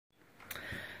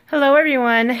Hello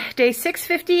everyone, day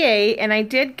 658, and I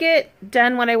did get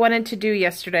done what I wanted to do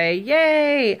yesterday.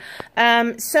 Yay!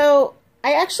 So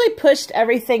I actually pushed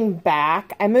everything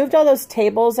back. I moved all those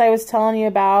tables I was telling you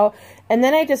about, and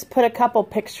then I just put a couple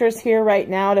pictures here right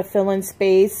now to fill in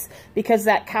space because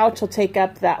that couch will take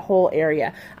up that whole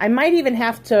area. I might even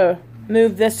have to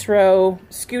move this row,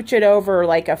 scooch it over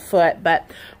like a foot,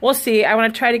 but we'll see. I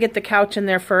want to try to get the couch in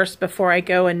there first before I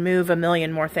go and move a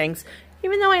million more things,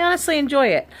 even though I honestly enjoy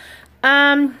it.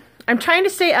 I'm trying to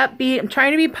stay upbeat. I'm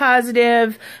trying to be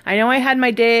positive. I know I had my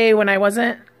day when I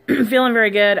wasn't feeling very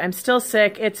good. I'm still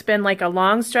sick. It's been like a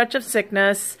long stretch of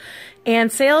sickness,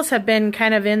 and sales have been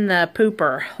kind of in the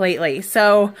pooper lately.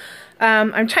 So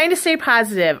I'm trying to stay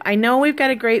positive. I know we've got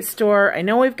a great store. I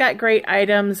know we've got great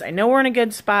items. I know we're in a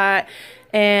good spot.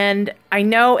 And I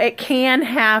know it can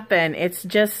happen. It's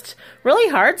just really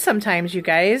hard sometimes, you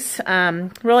guys.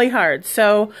 Really hard.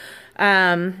 So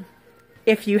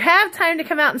if you have time to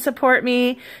come out and support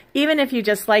me, even if you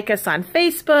just like us on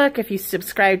Facebook, if you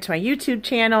subscribe to my YouTube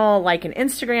channel, like an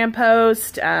Instagram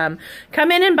post,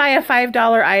 come in and buy a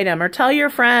 $5 item, or tell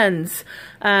your friends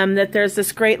that there's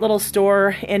this great little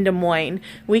store in Des Moines.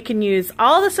 We can use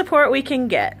all the support we can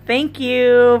get. Thank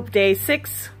you. Day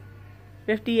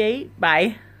 658.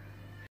 Bye.